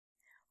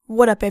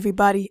What up,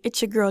 everybody?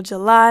 It's your girl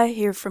July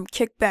here from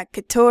Kickback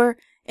Couture,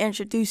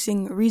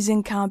 introducing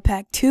Reason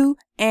Compact 2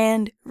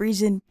 and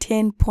Reason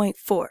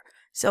 10.4.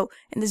 So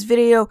in this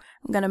video,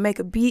 I'm gonna make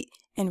a beat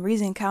in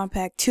Reason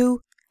Compact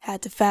 2.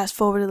 Had to fast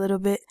forward a little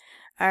bit,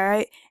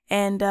 alright?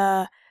 And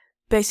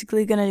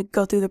basically gonna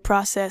go through the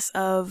process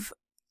of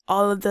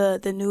all of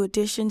the new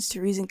additions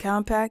to Reason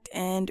Compact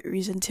and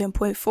Reason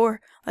 10.4.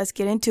 Let's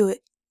get into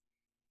it.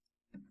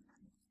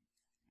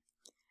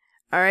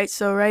 Alright,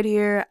 so right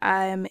here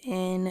I'm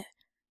in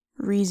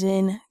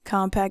Reason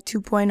Compact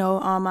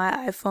 2.0 on my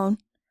iPhone,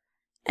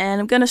 and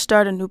I'm gonna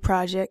start a new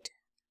project.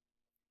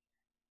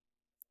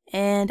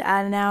 And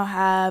I now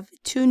have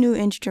two new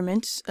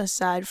instruments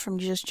aside from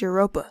just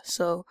Europa.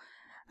 So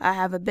I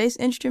have a bass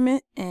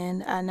instrument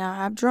and I now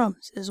have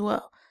drums as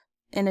well,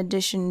 in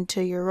addition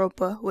to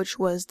Europa, which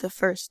was the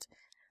first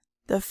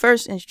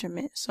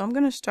instrument. So I'm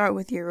gonna start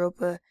with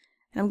Europa,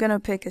 and I'm gonna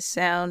pick a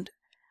sound.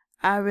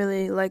 I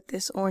really like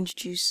this orange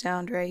juice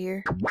sound right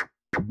here.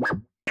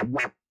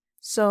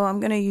 So I'm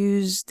gonna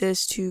use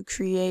this to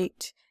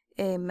create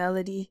a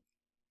melody,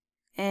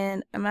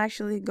 and I'm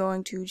actually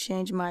going to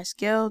change my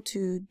scale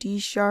to D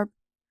sharp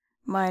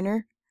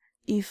minor.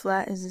 E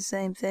flat is the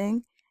same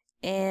thing,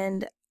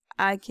 and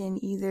I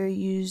can either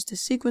use the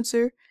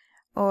sequencer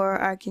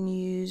or I can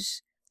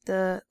use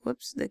the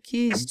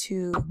keys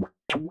to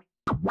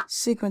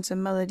sequence a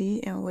melody,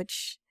 in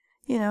which,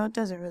 you know, it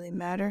doesn't really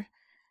matter.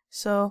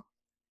 So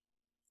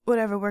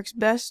whatever works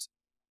best.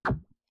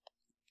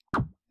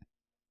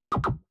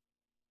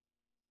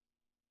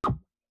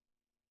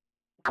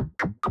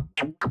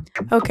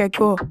 Okay,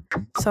 cool.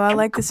 So I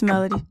like this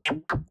melody.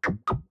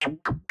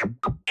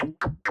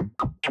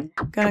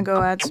 Gonna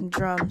go add some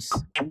drums.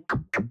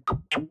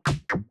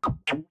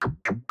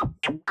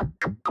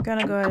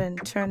 Gonna go ahead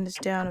and turn this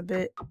down a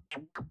bit.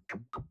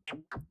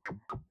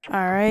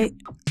 Alright.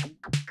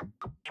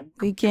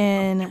 We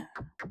can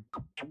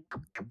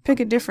pick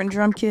a different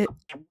drum kit.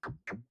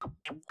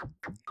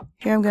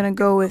 Here I'm gonna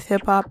go with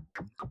hip hop.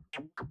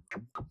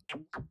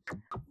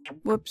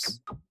 Whoops.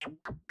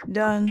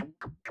 Done.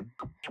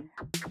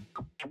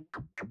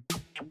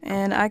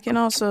 And I can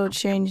also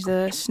change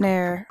the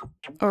snare,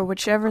 or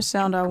whichever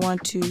sound I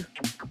want to,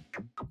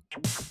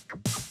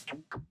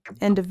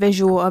 and the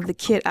visual of the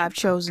kit I've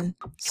chosen,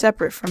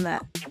 separate from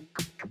that.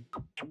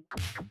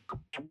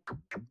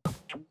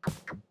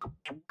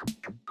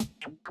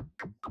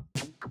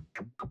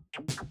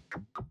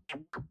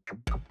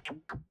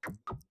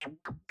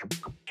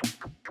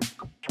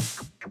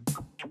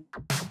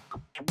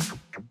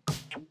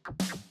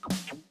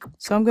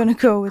 So I'm gonna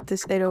go with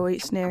this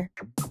 808 snare.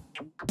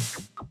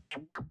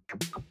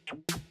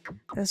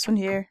 This one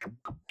here.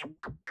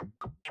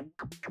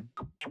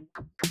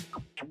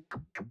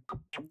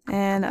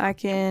 And I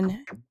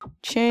can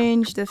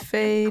change the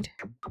fade.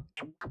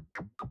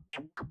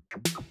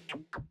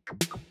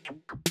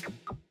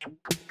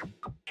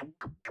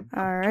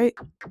 Alright.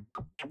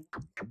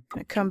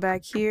 Gonna come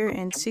back here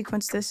and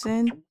sequence this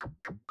in.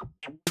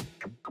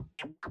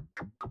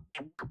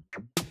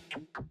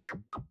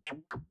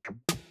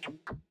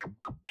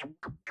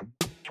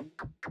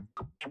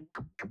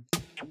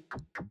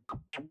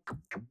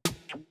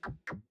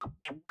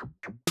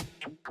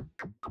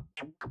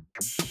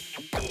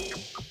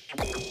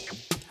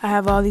 I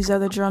have all these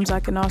other drums I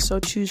can also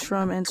choose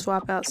from and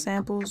swap out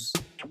samples.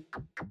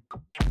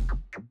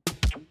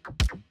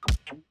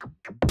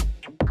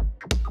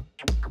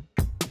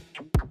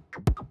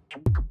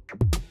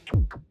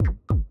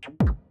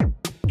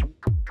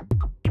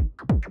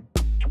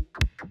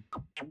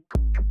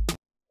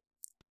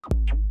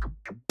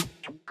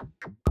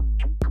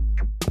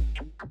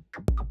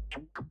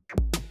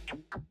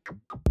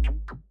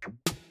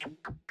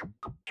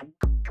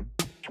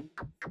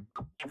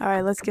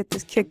 Alright, let's get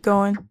this kick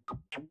going.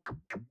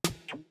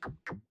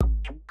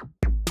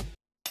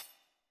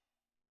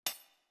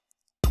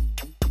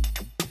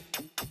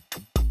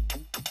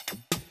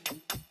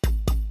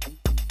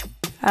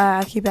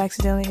 I keep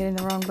accidentally hitting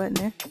the wrong button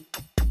there.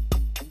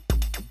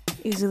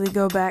 Easily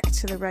go back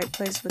to the right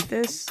place with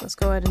this. Let's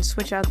go ahead and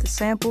switch out the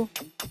sample.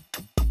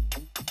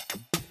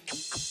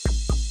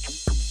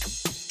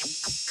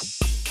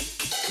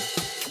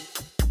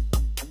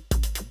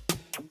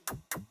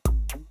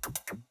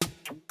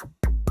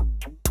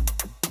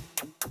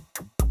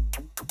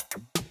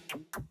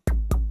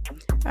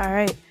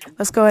 Alright,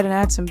 let's go ahead and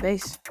add some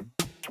bass.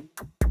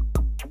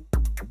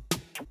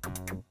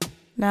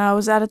 Now I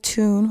was out of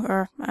tune,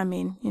 or I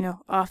mean, you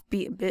know, off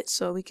beat a bit,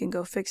 so we can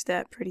go fix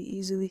that pretty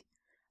easily.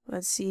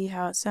 Let's see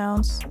how it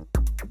sounds.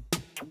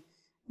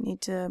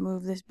 Need to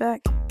move this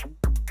back.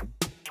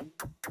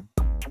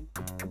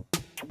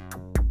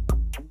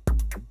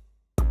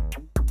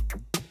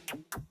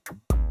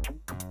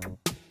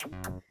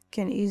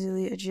 Can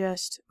easily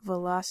adjust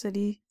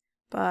velocity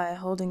by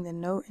holding the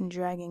note and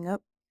dragging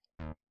up.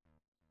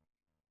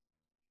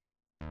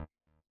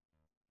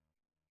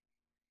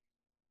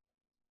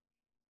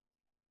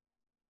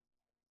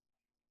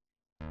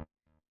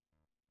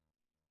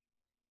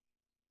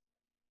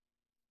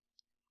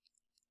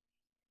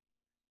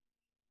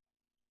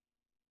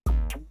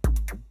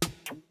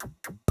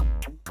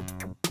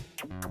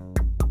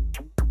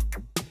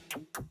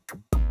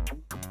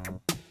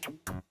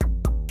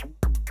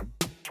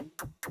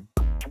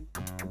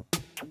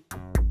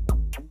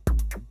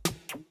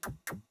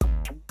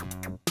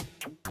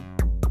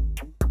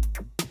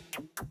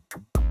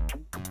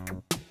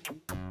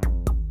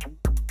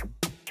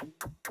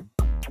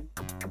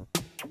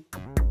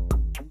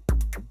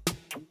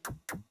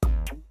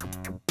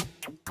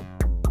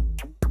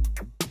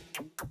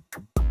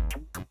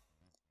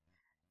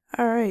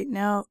 Alright,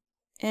 now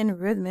in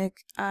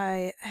Rhythmic,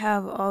 I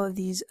have all of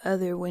these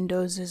other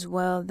windows as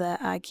well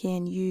that I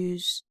can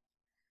use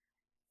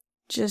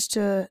just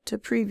to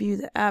preview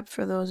the app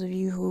for those of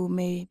you who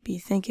may be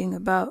thinking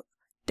about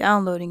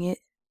downloading it.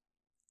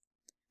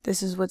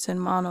 This is what's in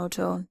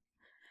monotone.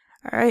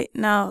 Alright,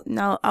 now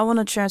I want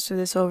to transfer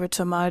this over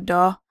to my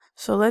DAW.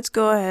 So let's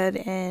go ahead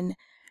and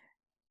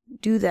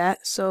do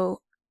that.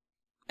 So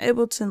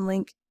Ableton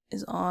Link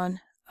is on.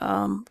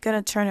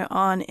 Gonna turn it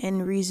on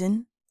in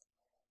Reason.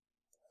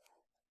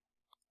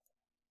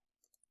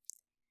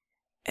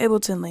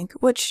 Ableton Link,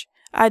 which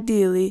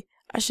ideally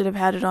I should have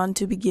had it on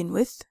to begin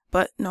with,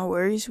 but no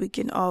worries, we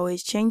can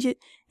always change it.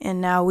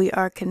 And now we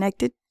are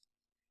connected.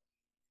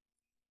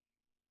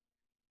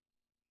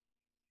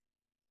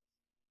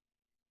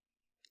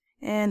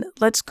 And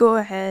let's go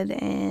ahead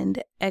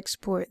and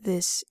export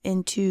this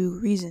into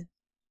Reason.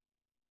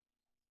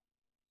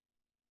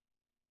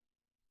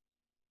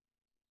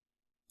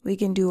 We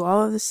can do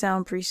all of the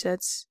sound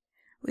presets.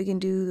 We can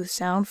do the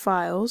sound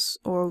files,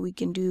 or we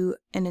can do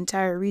an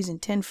entire Reason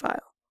 10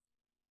 file.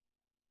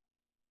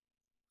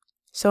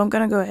 So I'm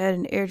going to go ahead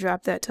and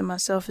airdrop that to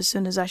myself as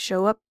soon as I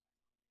show up.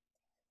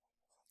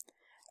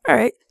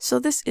 Alright, so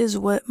this is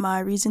what my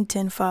Reason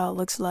 10 file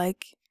looks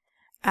like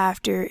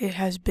after it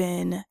has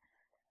been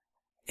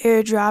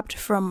airdropped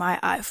from my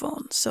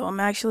iPhone. So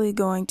I'm actually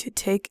going to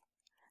take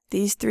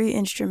these three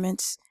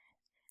instruments,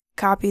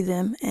 copy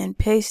them, and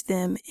paste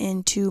them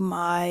into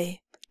my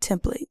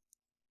template.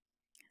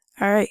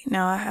 Alright,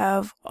 now I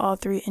have all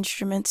three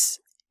instruments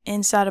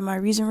inside of my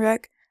Reason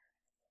rack.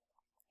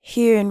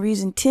 Here in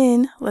Reason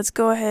 10, let's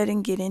go ahead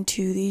and get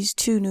into these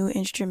two new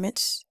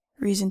instruments.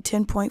 Reason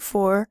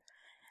 10.4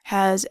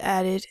 has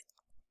added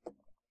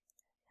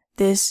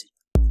this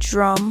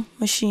drum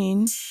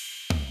machine,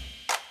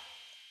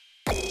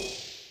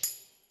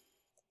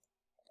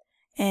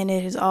 and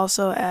it has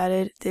also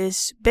added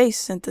this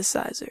bass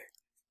synthesizer.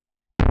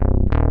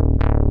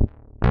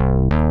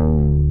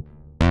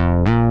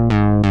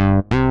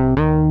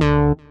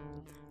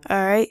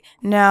 Alright,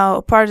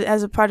 now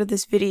as a part of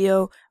this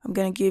video, I'm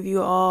going to give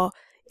you all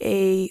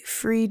a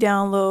free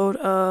download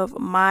of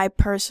my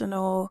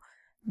personal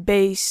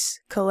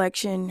bass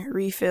collection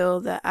refill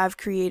that I've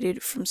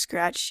created from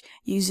scratch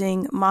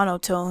using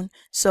monotone.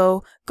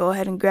 So go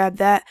ahead and grab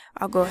that.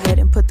 I'll go ahead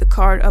and put the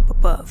card up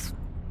above.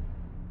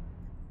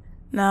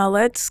 Now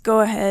let's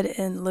go ahead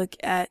and look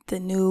at the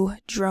new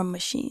drum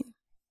machine.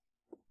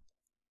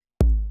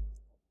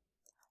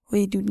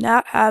 We do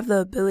not have the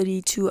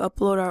ability to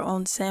upload our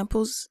own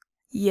samples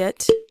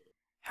yet.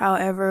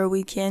 However,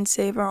 we can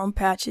save our own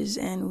patches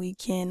and we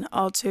can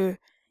alter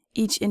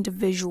each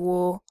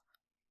individual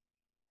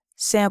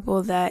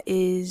sample that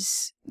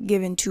is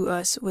given to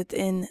us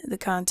within the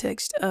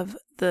context of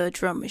the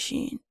drum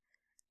machine,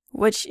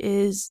 which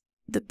is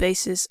the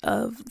basis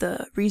of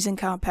the Reason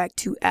Compact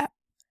 2 app.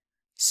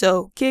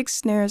 So kicks,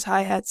 snares,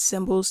 hi-hats,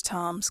 cymbals,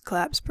 toms,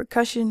 claps,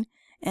 percussion,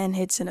 and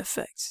hits and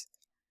effects.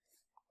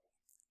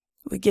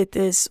 We get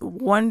this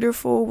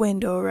wonderful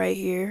window right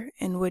here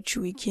in which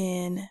we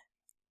can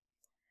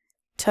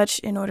touch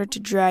in order to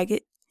drag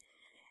it,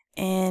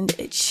 and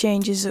it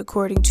changes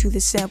according to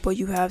the sample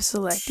you have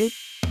selected.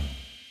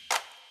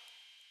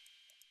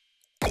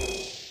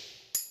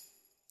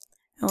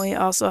 And we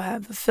also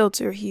have a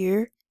filter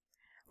here,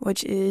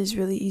 which is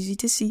really easy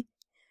to see.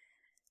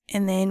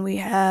 And then we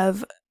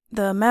have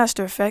the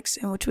master effects,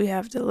 in which we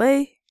have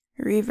delay,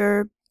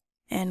 reverb,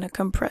 and a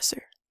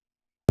compressor.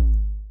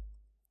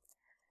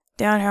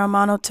 Down here on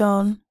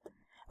monotone,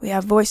 we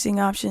have voicing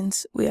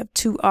options. We have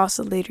two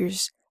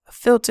oscillators, a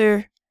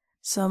filter,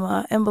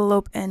 some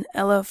envelope and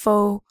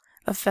LFO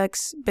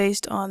effects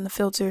based on the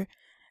filter,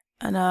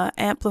 an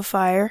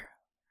amplifier,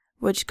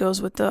 which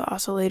goes with the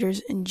oscillators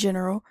in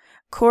general,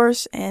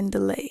 chorus, and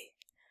delay.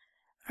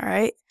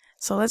 Alright,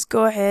 so let's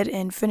go ahead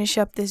and finish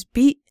up this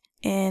beat,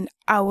 and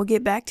I will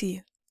get back to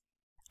you.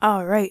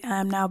 Alright, I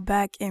am now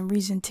back in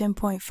Reason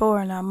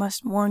 10.4, and I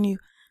must warn you,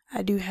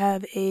 I do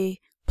have a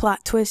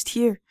plot twist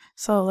here,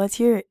 so let's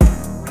hear it.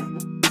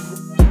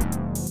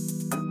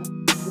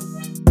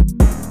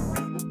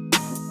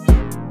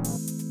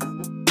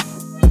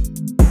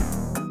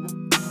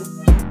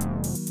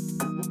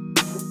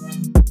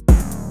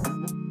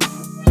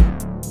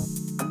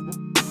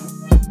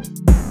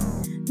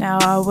 Now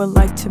I would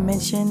like to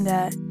mention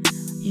that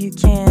you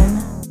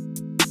can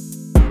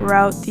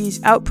route these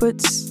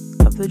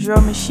outputs of the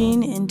drum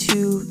machine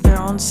into their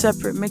own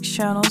separate mix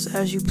channels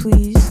as you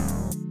please.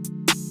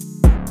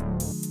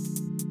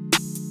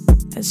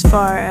 As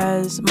far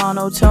as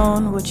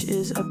monotone, which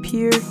is up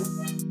here,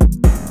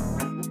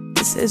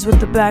 this is what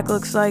the back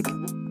looks like.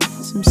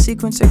 Some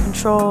sequencer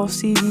control,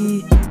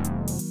 CV,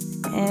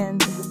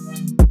 and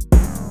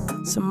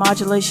some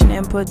modulation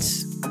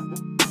inputs.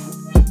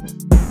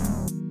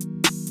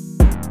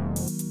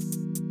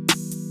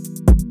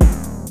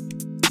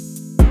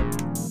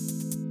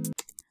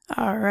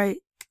 Alright,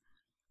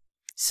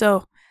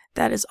 so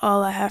that is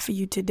all I have for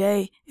you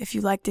today. If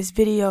you like this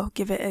video,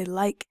 give it a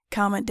like,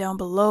 comment down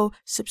below,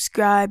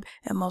 subscribe,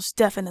 and most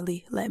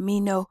definitely let me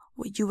know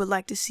what you would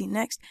like to see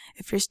next.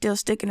 If you're still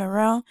sticking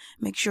around,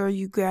 make sure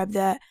you grab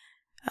that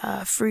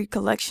free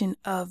collection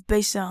of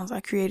bass sounds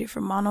I created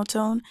for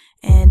monotone,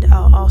 and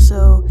I'll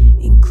also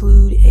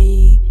include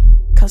a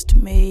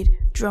custom-made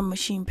drum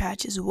machine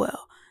patch as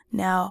well.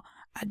 Now,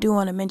 I do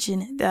want to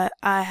mention that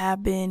I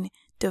have been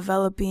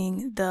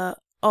developing the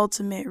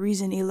ultimate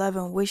Reason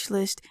 11 wish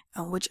list,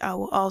 which I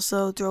will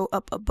also throw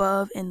up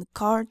above in the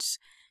cards.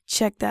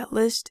 Check that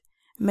list.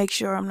 Make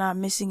sure I'm not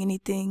missing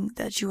anything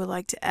that you would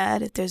like to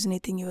add. If there's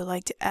anything you would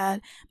like to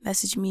add,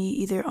 message me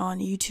either on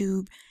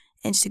YouTube,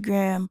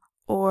 Instagram,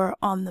 or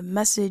on the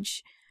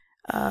message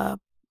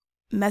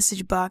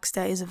box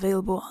that is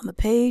available on the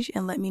page,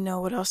 and let me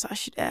know what else I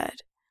should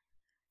add.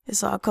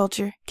 It's all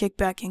culture, kick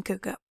back, and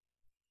cook up.